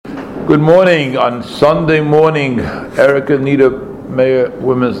Good morning. On Sunday morning, Erica Nita Mayer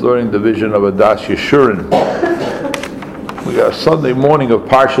Women's Learning Division of Adas Yeshurun. We got a Sunday morning of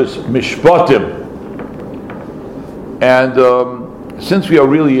Parshas Mishpatim. And since we are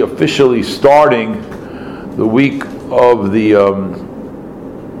really officially starting the week of the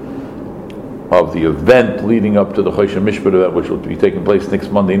event leading up to the Choshen Mishpat event, which will be taking place next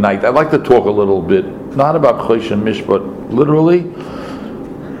Monday night, I'd like to talk a little bit, not about Choshen Mishpat literally,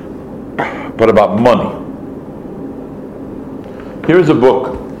 but about money. Here's a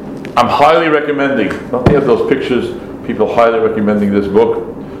book I'm highly recommending. Don't they have those pictures? People highly recommending this book.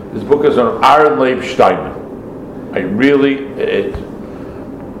 This book is on Aaron Leib Steinman.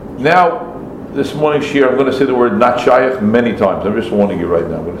 Now, this morning's shir, I'm going to say the word not shayach many times. I'm just warning you right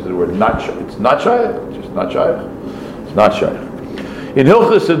now. I'm going to say the word not shayach. It's not shayach. It's just not shayach. It's not shayach. In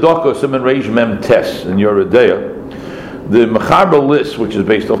Hilchos Tzedakah, Siman Reish Mem Tes in Yoreh Deah, the Mechaber list, which is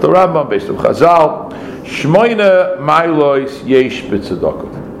based off the Rambam, based off Chazal, Shmoina Mailos Yesh B'Tzedakah.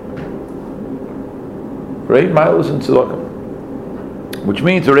 8 milos in tzedakah, which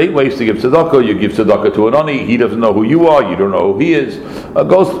means there are 8 ways to give tzedakah. You give tzedakah to an ani, he doesn't know who you are, you don't know who he is. And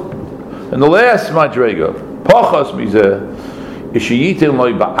the last madrega, pachas mizeh, ishiyitin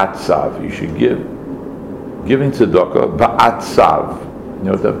loy ba'atzav. You should giving tzedakah ba'atzav. You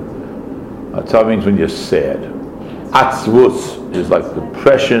know what that atzav means? When you're sad. Atzvus is like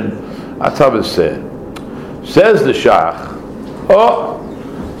depression. Atzav is sad. Says the Shach,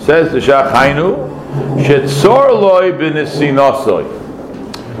 Hainu, Shetzor loy b'nesinasoi.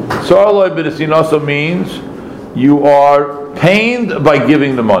 Tzor loy b'nesinasoi means you are pained by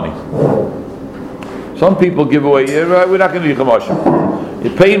giving the money. Some people give away, we're not going to do chamashim.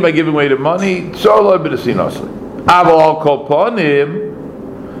 You're pained by giving away the money. Tzor loy b'nesinasoi. Aval al kol ponim,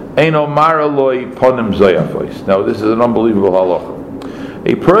 eino mara loy ponim zayafos. Now this is an unbelievable halacha.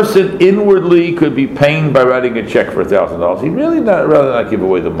 A person inwardly could be pained by writing a check for $1,000. He'd really rather not give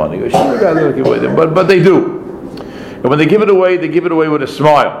away the money. Or she'd rather not give away them, but they do. And when they give it away with a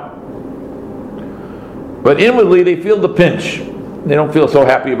smile. But inwardly, they feel the pinch. They don't feel so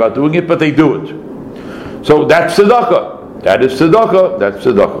happy about doing it, but they do it. So that's tzedakah. That is tzedakah. That's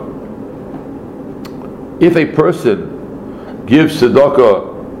tzedakah. If a person gives tzedakah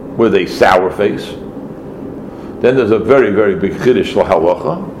with a sour face, then there's a very, very big chiddush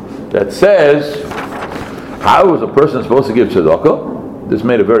lahalacha that says, how is a person supposed to give tzedakah? This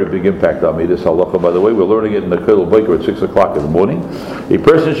made a very big impact on me, this halacha, by the way. We're learning it in the Kotel Boker at 6 o'clock in the morning. A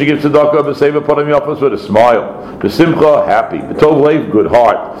person should give tzedakah b'seiva panim yafos, with a smile, b'simcha, happy, b'tov leiv, good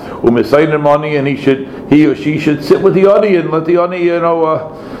heart, u'misayner money, and he or she should sit with the ani and let the ani,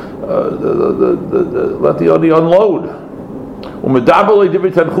 let the ani unload. And then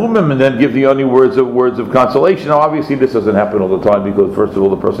give the only words of consolation. Now, obviously, this doesn't happen all the time because, first of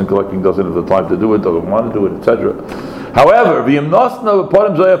all, the person collecting doesn't have the time to do it, doesn't want to do it, etc. However, if you give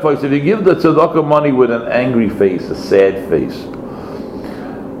the tzedakah money with an angry face, a sad face,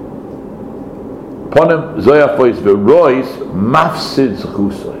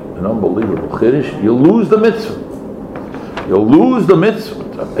 an unbelievable chiddush, you lose the mitzvah. You'll lose the mitzvah.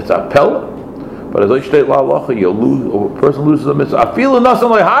 It's a pella. But as I state la halacha, a person loses the mitzvah. I feel enough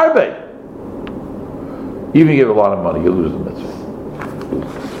like harbe. Even if you give a lot of money, you lose the mitzvah.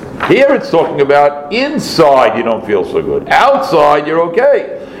 Here it's talking about inside you don't feel so good. Outside you're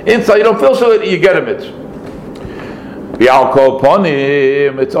okay. Inside you don't feel so good, you get a mitzvah. V'al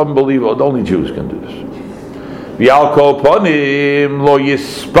ponim, it's unbelievable. Only Jews can do this. V'al ponim lo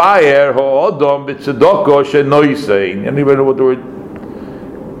yispire ha'odom b'tzedakah she'noisein. Anybody know what the word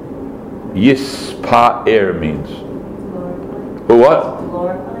Yispa-er means? What?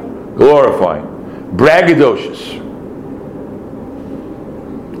 Glorifying. Braggadocious.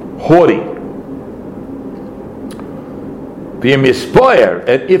 Haughty. Be a mispoer,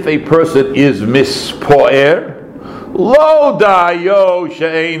 and if a person is mispoer, lo dayo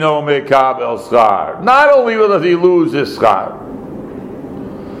she'eino mekabel schar. Not only will he lose his schar,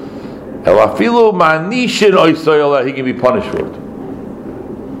 elafilu manishin oisoyola, he can be punished for it.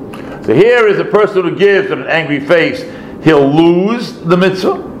 So here is a person who gives with an angry face, he'll lose the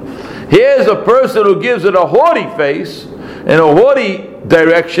mitzvah. Here's a person who gives it a haughty face, in a haughty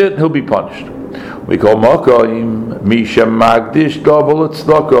direction, he'll be punished. We call Makayim, Misha Magdish Gabal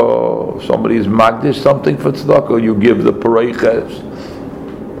Tzedakah. Somebody is Magdish something for Tzedakah, you give the Pareiches.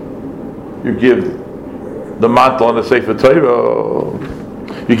 You give the mantle on the Sefer Torah.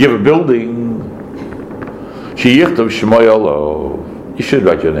 You give a building. Sheyichtav Shmoyalo. You should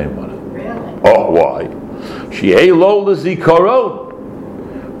write your name on it. Really? Oh, why? It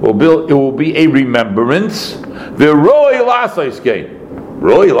will be a remembrance. The roy lasais gain.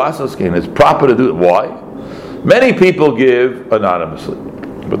 Really, Lasoskin, it's proper to do it. Why? Many people give anonymously,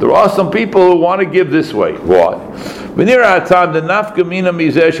 but there are some people who want to give this way. Why?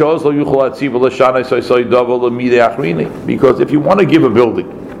 Because if you want to give a building,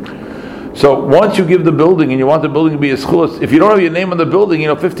 so once you give the building and you want the building to be a schus, if you don't have your name on the building,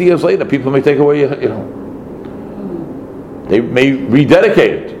 50 years later, people may take away they may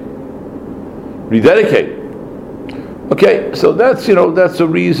rededicate it. Okay, so that's a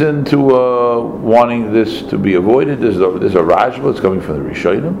reason to wanting this to be avoided. There's a rajma. It's coming from the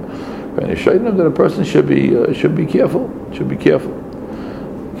Rishonim. And the Rishonim that a person should be careful. Should be careful.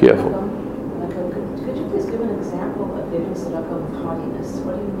 Could you please give an example of giving tzedakah with haughtiness?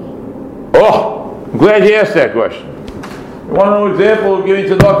 What do you mean? Oh, I'm glad you asked that question. You want to know an example of giving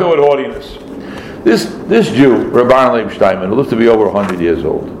tzedakah with haughtiness? This Jew, Rabban Leib Steinman, who lived to be over 100 years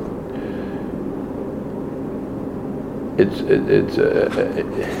old.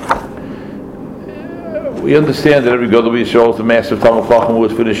 We understand that every Gadol Yisrael is a massive Talmud Chacham who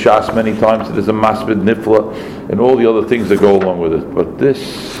has finished Shas many times. There's a Masbid Nifla and all the other things that go along with it. But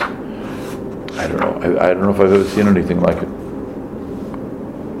this, I don't know. I don't know if I've ever seen anything like it.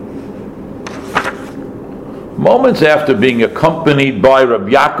 Moments after being accompanied by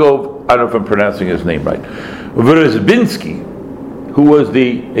Rabbi Yaakov, I don't know if I'm pronouncing his name right, Wierzbinski, who was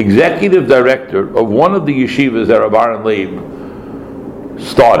the executive director of one of the yeshivas that Rabbi Aaron Leib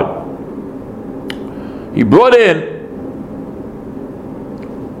started. He brought in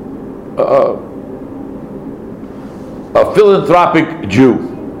a philanthropic Jew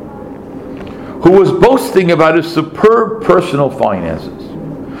who was boasting about his superb personal finances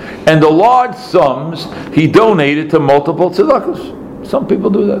and the large sums he donated to multiple tzedakahs. Some people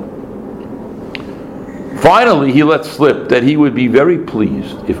do that. Finally, he let slip that he would be very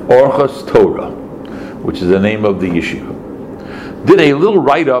pleased if Orchas Torah, which is the name of the yeshiva, did a little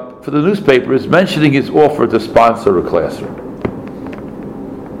write-up for the newspapers mentioning his offer to sponsor a classroom.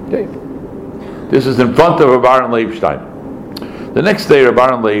 Okay. This is in front of Rabbi Aaron Leib Stein. The next day, Rabbi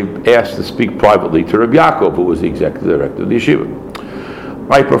Aaron Leib asked to speak privately to Rabbi Yaakov, who was the executive director of the yeshiva.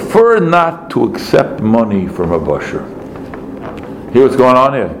 I prefer not to accept money from a basher. Hear what's going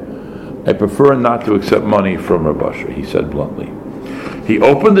on here? I prefer not to accept money from a basher, he said bluntly. He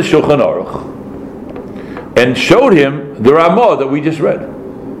opened the Shulchan Aruch and showed him the Ramah that we just read.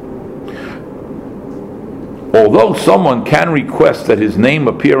 Although someone can request that his name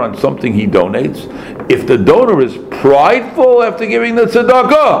appear on something he donates, if the donor is prideful after giving the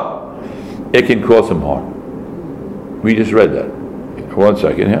tzedakah, it can cause him harm. We just read that. 1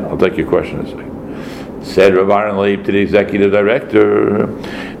 second here, I'll take your question in a second. Said Rabbi Aaron Leib to the executive director,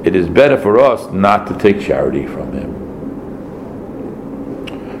 it is better for us not to take charity from him.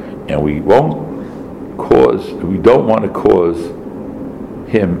 And we don't want to cause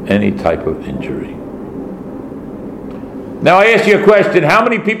him any type of injury. Now I ask you a question, how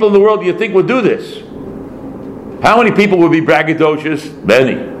many people in the world do you think would do this? How many people would be braggadocious?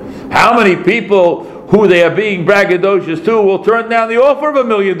 Many. How many people who they are being braggadocious to will turn down the offer of $1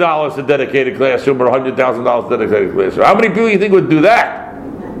 million to dedicate a classroom or $100,000 to dedicate a classroom? How many people do you think would do that?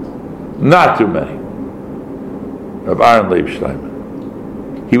 Not too many. Rabbi Aaron Leib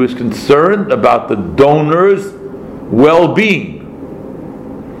Steinman. He was concerned about the donor's well-being.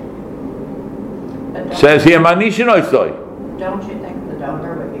 Says here, Manishin Oisoi. Don't you think the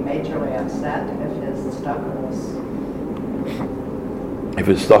donor would be majorly upset if his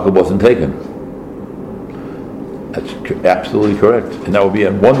tzedakah wasn't taken? That's absolutely correct, and that would be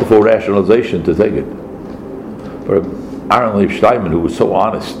a wonderful rationalization to take it. But Aaron Leib Steinman, who was so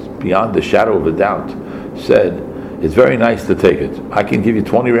honest beyond the shadow of a doubt, said, it's very nice to take it. I can give you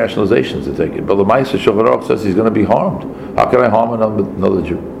 20 rationalizations to take it. But the Ma'aser Shulchan Aruch says he's going to be harmed. How can I harm another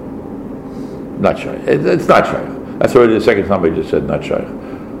Jew? Not shy. It's not shy. That's already the second time I just said not shy.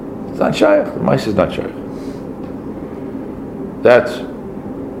 It's not shy. The Ma'aser is not shy. That's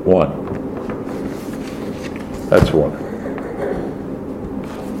one. That's one.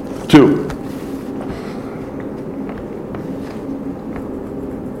 Two.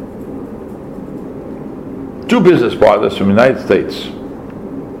 Two business partners from the United States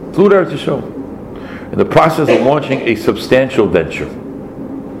flew to Eretz Yisrael in the process of launching a substantial venture.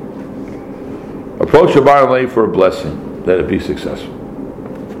 Approached Rabbi Aaron Leib for a blessing that it be successful.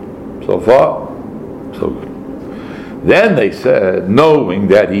 So far, so good. Then they said, knowing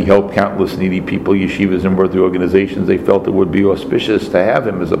that he helped countless needy people, yeshivas, and worthy organizations, they felt it would be auspicious to have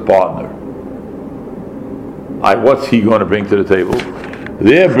him as a partner. What's he going to bring to the table?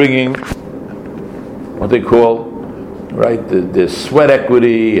 They're bringing what they call right? There's sweat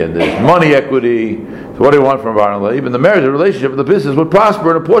equity and there's money equity. So what do you want from Baron Leib? And the marriage, the relationship, the business would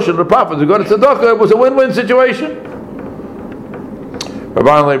prosper, and a portion of the profits would go to tzedakah. It was a win-win situation.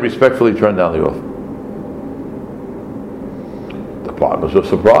 Baron Leib respectfully turned down the offer. The partners were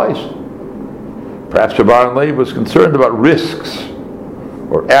surprised. Perhaps Baron Leib was concerned about risks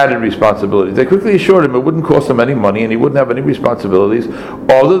or added responsibilities. They quickly assured him it wouldn't cost him any money and he wouldn't have any responsibilities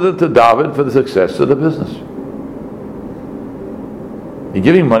other than to daven for the success of the business. You're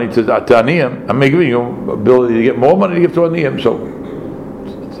giving money to Aniyim, I'm giving you ability to get more money to give to Aniyim, so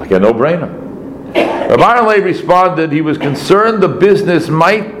it's like a no-brainer. Baron Leib responded he was concerned the business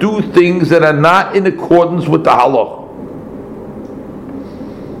might do things that are not in accordance with the halach.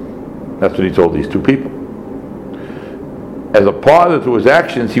 That's what he told these two people. As a part of his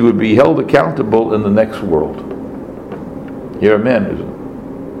actions, he would be held accountable in the next world. Here,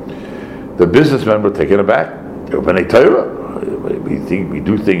 the businessmen were taken aback. They were B'nai Torah. We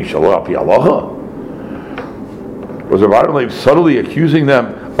do things shalom pi halacha. Was Baron Leib subtly accusing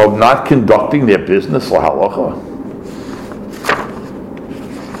them of not conducting their business la halacha?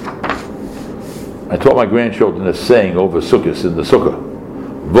 I taught my grandchildren a saying over Sukkot in the Sukkah.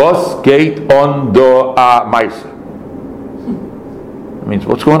 Was geht on do a meise? It means,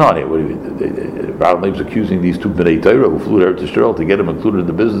 what's going on here? Baron Leib's accusing these two B'nai Torah who flew to Eretz Yisrael to get him included in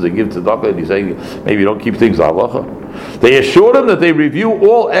the business. They give tzedakah, and he's saying, maybe you don't keep things halacha. They assured him that they review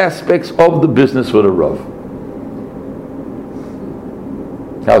all aspects of the business with a Rav.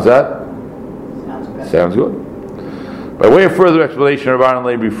 How's that? Sounds good. Sounds good. By way of further explanation, Baron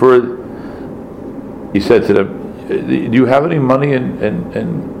Leib he said to them, do you have any money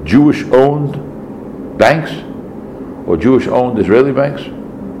in Jewish-owned banks? Or Jewish-owned Israeli banks?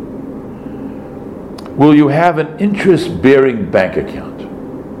 Will you have an interest-bearing bank account?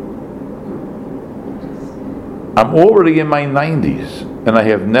 I'm already in my 90s, and I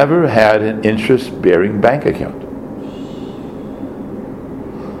have never had an interest-bearing bank account.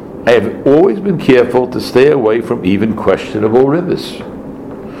 I have always been careful to stay away from even questionable rivers.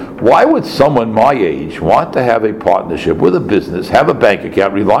 Why would someone my age want to have a partnership with a business, have a bank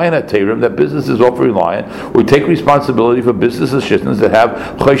account, rely on a Tehrim that businesses often rely on, or take responsibility for business decisions that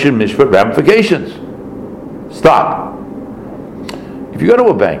have Choshen Mishpat ramifications? Stop. If you go to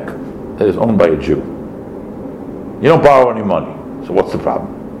a bank that is owned by a Jew, you don't borrow any money, so what's the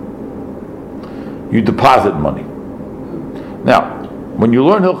problem? You deposit money. Now, when you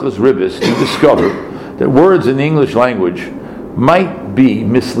learn Hilchos Ribis, you discover that words in the English language might be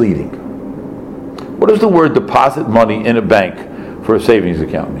misleading. What does the word deposit money in a bank for a savings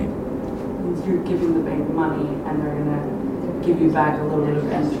account mean? Means you're giving the bank money and they're going to give you back a little bit of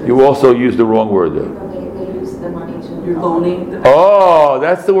interest. You also used the wrong word there. They use the money to... You're loaning the bank. Oh,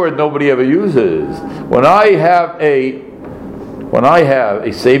 that's the word nobody ever uses. When I have a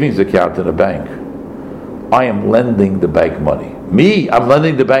savings account in a bank, I am lending the bank money. I'm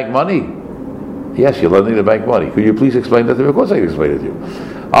lending the bank money. Yes, you're lending the bank money. Could you please explain that to me? Of course I can explain it to you.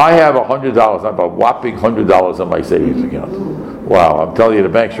 I have $100, not a whopping $100 on my savings account. Wow, I'm telling you, the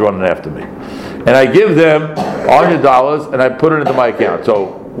bank's running after me. And I give them $100 and I put it into my account.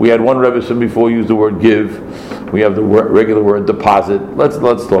 So we had one Rebbe before used the word give. We have the regular word deposit. Let's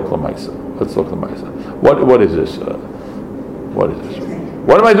talk Lamaisa. Let's talk Lamaisa. What is this? What is this?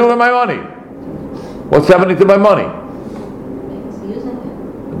 What am I doing with my money? What's happening to my money?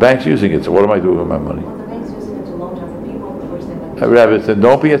 The bank's using it, so what am I doing with my money? Well, the bank's using it to loan to other people, of course they might... Rabbi said,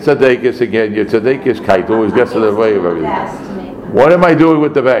 don't be a tzaddikus again. Your tzaddikus kite always gets in the way of everything. Yes, to make... What am I doing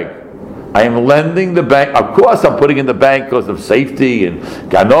with the bank? I am lending the bank. Of course, I'm putting in the bank because of safety and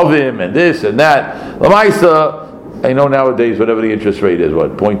ganovim and this and that. Lamaisa, I know nowadays whatever the interest rate is,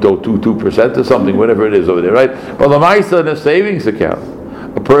 0.022% or something, whatever it is over there, right? But Lamaisa, in a savings account,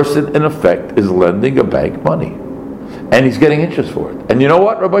 a person in effect is lending a bank money. And he's getting interest for it. And you know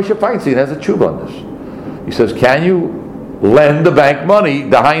what? Rabbi Feinstein has a tshuva on this. He says, can you lend the bank money,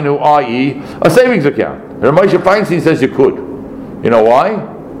 dahainu, i.e., a savings account? And Rabbi Feinstein says you could. You know why?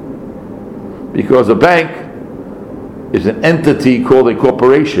 Because a bank is an entity called a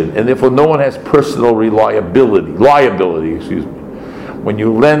corporation, and therefore no one has personal liability, when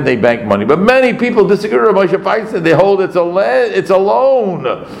you lend a bank money. But many people disagree with Moshe Feinstein. They hold it's a loan. It's a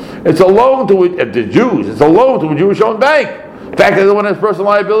loan to the Jews. It's a loan to a Jewish-owned bank. The fact that no one has personal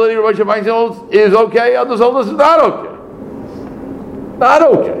liability, Moshe Feinstein holds is okay. Others hold this is not okay. Not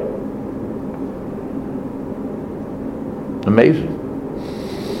okay. Amazing.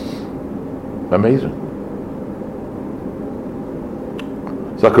 Amazing.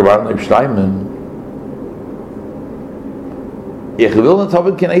 Zachariah Leib Steinman. Ich will not have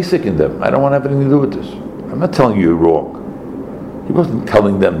a Knesset in them. I don't want to have anything to do with this. I'm not telling you you're wrong. He wasn't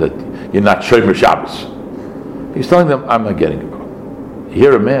telling them that you're not Shomer Shabbos. He's telling them, I'm not getting involved.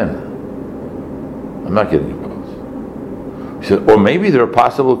 You're a man. I'm not getting involved. He said, or maybe there are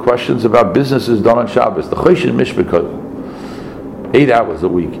possible questions about businesses done on Shabbos. The Choshen Mishpachah, 8 hours a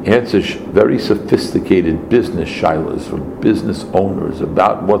week, answers very sophisticated business shilas from business owners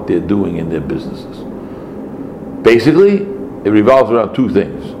about what they're doing in their businesses. Basically, it revolves around two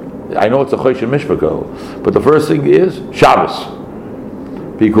things. I know it's a Choshen Mishpachah, but the first thing is Shabbos.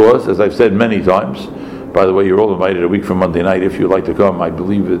 Because, as I've said many times, by the way, you're all invited a week from Monday night if you'd like to come. I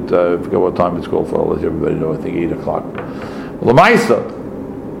believe it, I forget what time it's called for, I'll let everybody know, I think 8 o'clock. Lamaisa,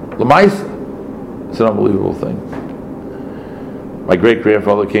 it's an unbelievable thing. My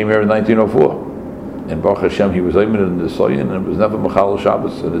great-grandfather came here in 1904, and Baruch Hashem, he was aiming in the Soyin, and it was never Machal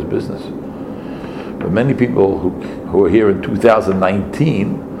Shabbos in his business. But many people who are here in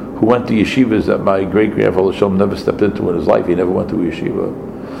 2019, who went to yeshivas that my great-grandfather Shalom never stepped into in his life, he never went to a yeshiva.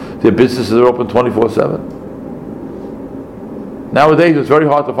 Their businesses are open 24/7. Nowadays, it's very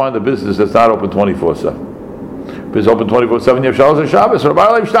hard to find a business that's not open 24/7. If it's open 24/7, you have Shalos and Shabbos. Rabbi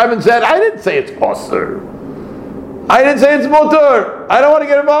Leib Steinman said, I didn't say it's osir. I didn't say it's mutar. I don't want to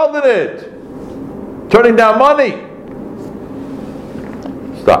get involved in it. Turning down money.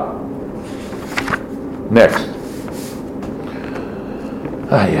 Stop. Next.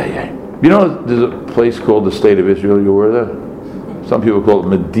 You know, there's a place called the State of Israel. You aware of that? Some people call it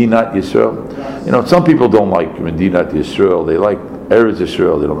Medinat Yisrael. You know, some people don't like Medinat Yisrael. They like Eretz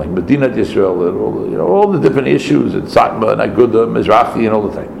Yisrael. They don't like Medinat Yisrael. All the different issues and Satma and Aguda, Mizrahi, and all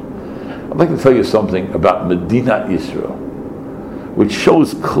the things. I'd like to tell you something about Medinat Yisrael, which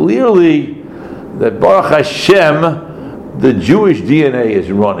shows clearly that Baruch Hashem, the Jewish DNA is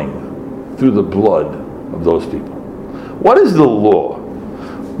running through the blood of those people. What is the law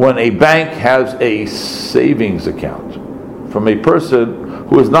when a bank has a savings account from a person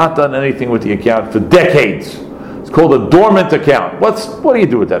who has not done anything with the account for decades? It's called a dormant account. What do you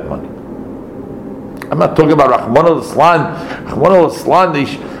do with that money? I'm not talking about Rahman al-Islam,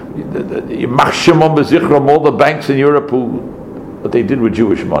 all the banks in Europe what they did with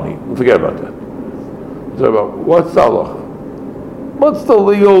Jewish money. Forget about that. Talk about what's the Allah? What's the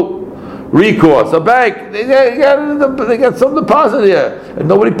legal recourse? A bank, they got some deposit here, and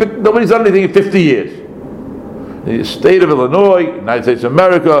nobody's done anything in 50 years. In the state of Illinois, United States of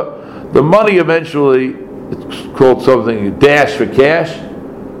America, the money eventually, it's called something dash for cash.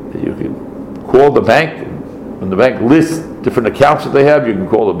 You can call the bank. When the bank lists different accounts that they have, you can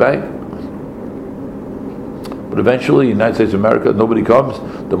call the bank. But eventually, in the United States of America, nobody comes,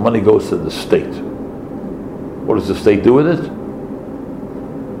 the money goes to the state. What does the state do with it?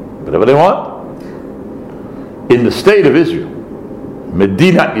 Whatever they want. In the state of Israel,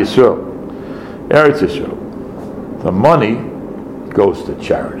 Medinat Yisrael, Eretz Yisrael, the money goes to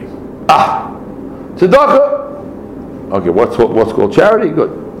charity. Tzedakah. Okay, what's called charity?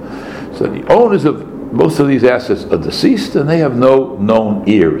 Good. So the owners of most of these assets are deceased, and they have no known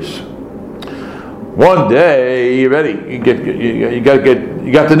heirs. One day, you ready? You got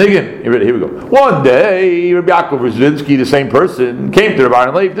the niggin. You ready? Here we go. One day, Rabbi Yaakov Rosinski, the same person, came to Rabbi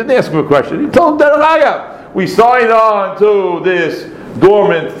Leib, didn't ask him a question. He told him, Derech Agav, we signed on to this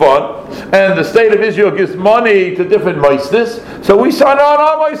dormant fund, and the state of Israel gives money to different meisters, so we signed on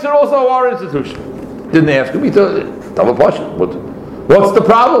our meister, also our institution. Didn't ask him. He told double question. What's the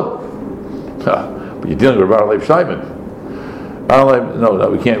problem? But you're dealing with Rabbi Leib Steinman. No,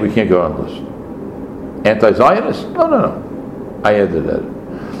 we can't go on this. Anti-Zionist? No. I added that.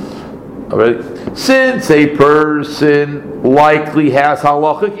 Already? Since a person likely has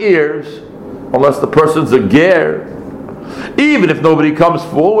halachic ears, unless the person's a ger, even if nobody comes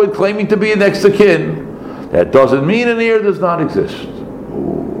forward claiming to be a next of kin, that doesn't mean an ear does not exist.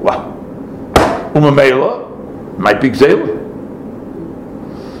 Umamela might be gzela.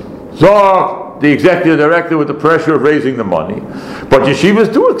 So the executive director with the pressure of raising the money, but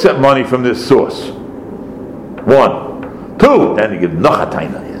yeshivas do accept money from this source. 1. 2. Then you give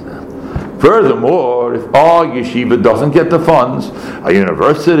nachataina. Furthermore, if our yeshiva doesn't get the funds, a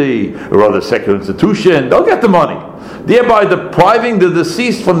university or other secular institution, they'll get the money, thereby depriving the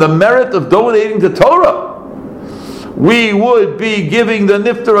deceased from the merit of donating to Torah. We would be giving the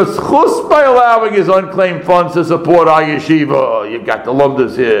nifter a schus by allowing his unclaimed funds to support our yeshiva. You got the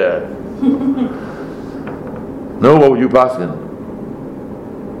lumdas here. No, what would you pass in?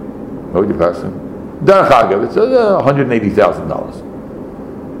 What would you pass in? Derech Agav, it's $180,000.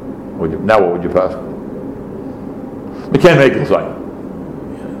 Now what would you pass? We can't make it sign.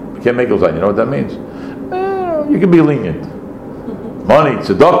 You know what that means? You can be lenient. Money,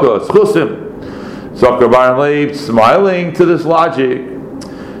 tzedakah, schusim. Zakar Baron Leib, smiling to this logic,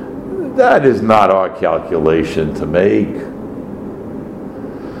 that is not our calculation to make.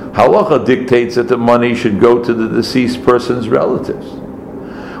 Halacha dictates that the money should go to the deceased person's relatives.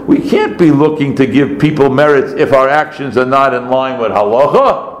 We can't be looking to give people merits if our actions are not in line with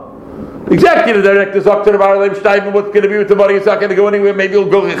halacha. The executive director's up to the Baron Leib Steinman, what's going to be with the money? It's not going to go anywhere. Maybe he'll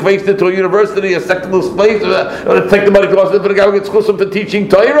go waste it to a university, a secular place, or take the money to us for the guy who gets chosim for teaching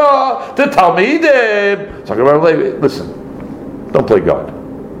Torah, to Talmidim. So Baron Leib, listen, don't play God.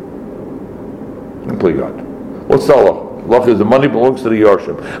 Don't play God. What's the halacha? Halacha is the money belongs to the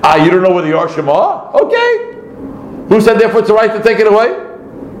Yarshim. You don't know where the Yarshim are? Okay. Who said therefore it's a right to take it away?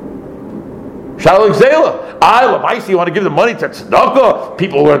 Shalom Zela. Lamaisi, you want to give the money to tzedakah?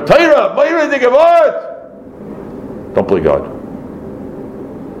 People who are Torah. What do you think about? Don't play God.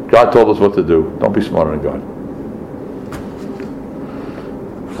 God told us what to do. Don't be smarter than God.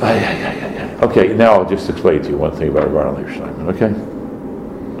 Okay, now I'll just explain to you one thing about Baron Leib Steinman, okay?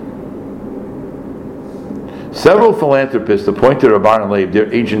 Several philanthropists appointed Baron Leib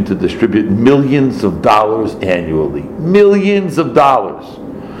their agent to distribute millions of dollars annually. Millions of dollars.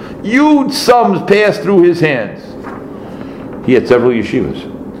 Huge sums passed through his hands. He had several yeshivas,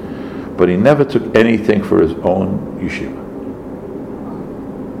 but he never took anything for his own yeshiva.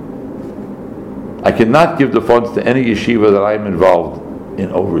 I cannot give the funds to any yeshiva that I am involved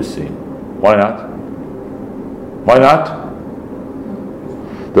in overseeing. Why not? Why not?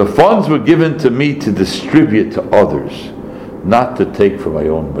 The funds were given to me to distribute to others, not to take for my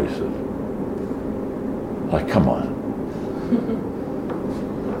own myself. Like, come on.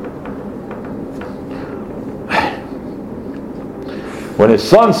 When his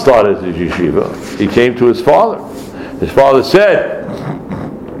son started his yeshiva, he came to his father. His father said,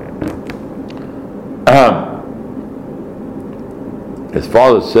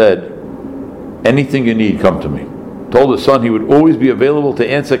 anything you need, come to me. Told his son he would always be available to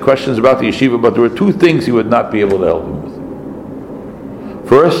answer questions about the yeshiva, but there were two things he would not be able to help him with.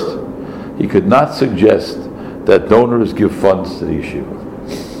 First, he could not suggest that donors give funds to the yeshiva.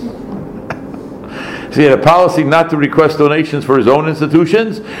 So he had a policy not to request donations for his own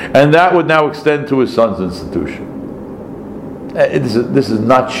institutions, and that would now extend to his son's institution. This is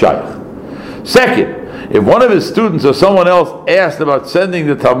not shaykh. Second, if one of his students or someone else asked about sending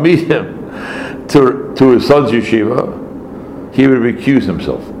the Talmidim to his son's yeshiva, he would recuse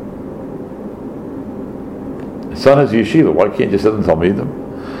himself. His son has yeshiva, why can't you send the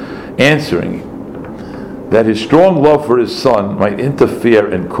Talmidim? Answering that his strong love for his son might interfere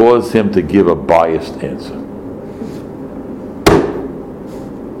and cause him to give a biased answer.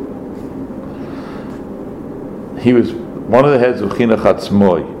 He was one of the heads of Chinuch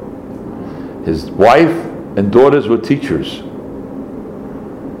Atzmoi. His wife and daughters were teachers.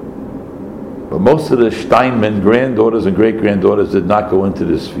 But most of the Steinman granddaughters and great-granddaughters did not go into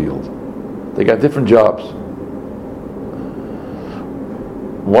this field. They got different jobs.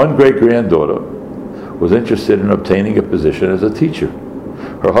 One great-granddaughter was interested in obtaining a position as a teacher.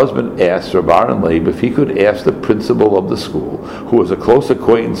 Her husband asked Baron Leib if he could ask the principal of the school, who was a close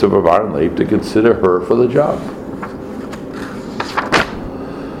acquaintance of Baron Leib, to consider her for the job.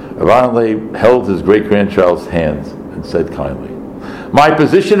 Baron Leib held his great-grandchild's hand and said kindly, "My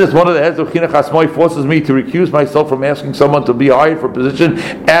position as one of the heads of Chinuch Atzmoi forces me to recuse myself from asking someone to be hired for a position,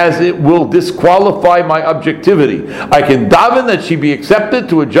 as it will disqualify my objectivity. I can daven that she be accepted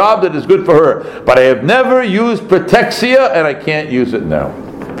to a job that is good for her, but I have never used protexia and I can't use it now."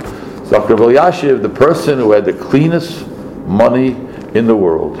 Dr. Elyashiv, the person who had the cleanest money in the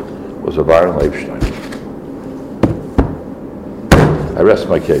world, was Baron Leib Steinman. I rest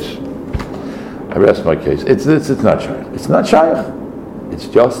my case. It's not shaykh. It's not shaykh. It's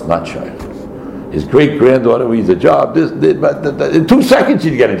just not shaykh. His great-granddaughter needs a job. In 2 seconds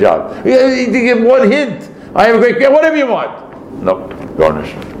she'd get a job. You give one hint. I have a great-grand, whatever you want. No,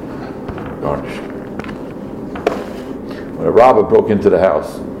 garnish. When a robber broke into the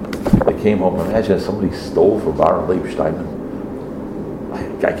house, they came home. Imagine if somebody stole from Baron Leib Steinman. A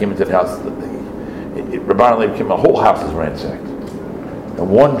guy came into the house. Baron Leib came. The whole house was ransacked. And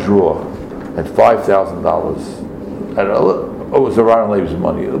one drawer had $5,000. It was Baron Leib's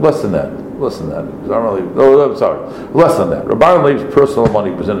money. Less than that. Less than that. Baron Leib's personal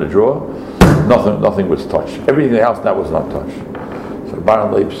money was in the drawer. Nothing was touched. Everything in the house now was not touched. So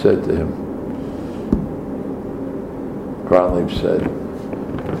Baron Leib said to him, he said,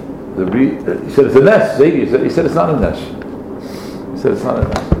 "It's a nest, Zadie." He said, "It's not a nest." He said, "It's not a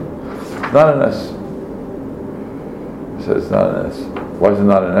nest. Not a nest." He said, "It's not a nest." Why is it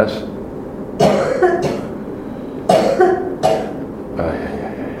not a nest?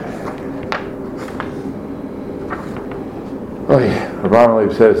 Oh yeah, Rabban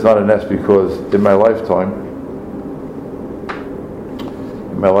Leib said it's not a nest because in my lifetime,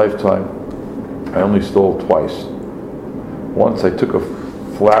 I only stole twice. Once I took a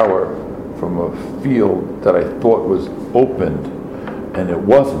flower from a field that I thought was opened, and it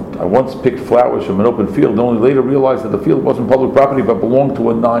wasn't. I once picked flowers from an open field and only later realized that the field wasn't public property but belonged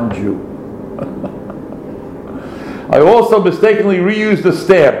to a non-Jew. I also mistakenly reused a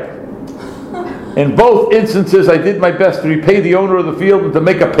stamp. In both instances, I did my best to repay the owner of the field and to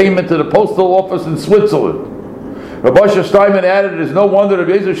make a payment to the postal office in Switzerland. Rabbi Asher Steinman added, it is no wonder that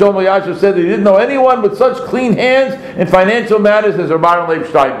Be'ezer Shalom Yasher said that he didn't know anyone with such clean hands in financial matters as Rabbi Leib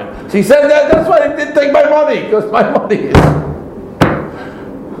Steinman. So he said that's why they didn't take my money, because my money is...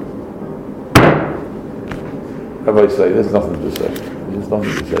 Rabbi say, there's nothing to say. There's nothing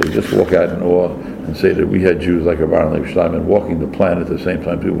to say. You just walk out in awe and say that we had Jews like Rabbi Leib Steinman walking the planet at the same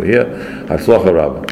time we were here. Hatzlacha Rabbah.